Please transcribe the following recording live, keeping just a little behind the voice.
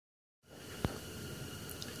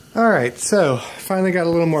Alright, so finally got a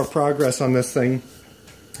little more progress on this thing.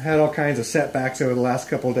 I had all kinds of setbacks over the last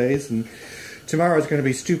couple of days, and tomorrow is going to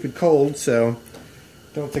be stupid cold, so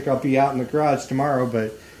don't think I'll be out in the garage tomorrow.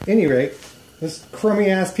 But at any rate, this crummy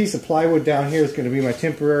ass piece of plywood down here is going to be my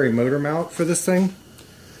temporary motor mount for this thing.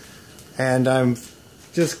 And I've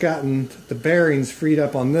just gotten the bearings freed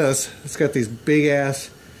up on this. It's got these big ass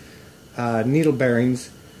needle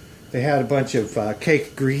bearings. They had a bunch of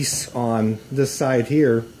cake grease on this side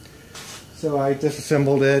here. So I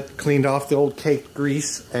disassembled it, cleaned off the old cake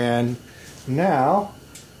grease, and now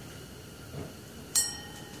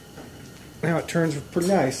it turns pretty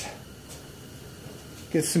nice.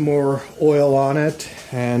 Get some more oil on it,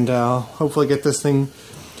 and hopefully get this thing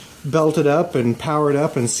belted up and powered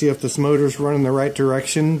up and see if this motor's running the right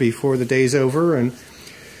direction before the day's over, and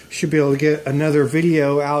should be able to get another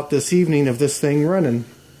video out this evening of this thing running.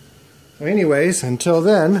 So anyways, until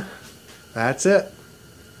then, that's it.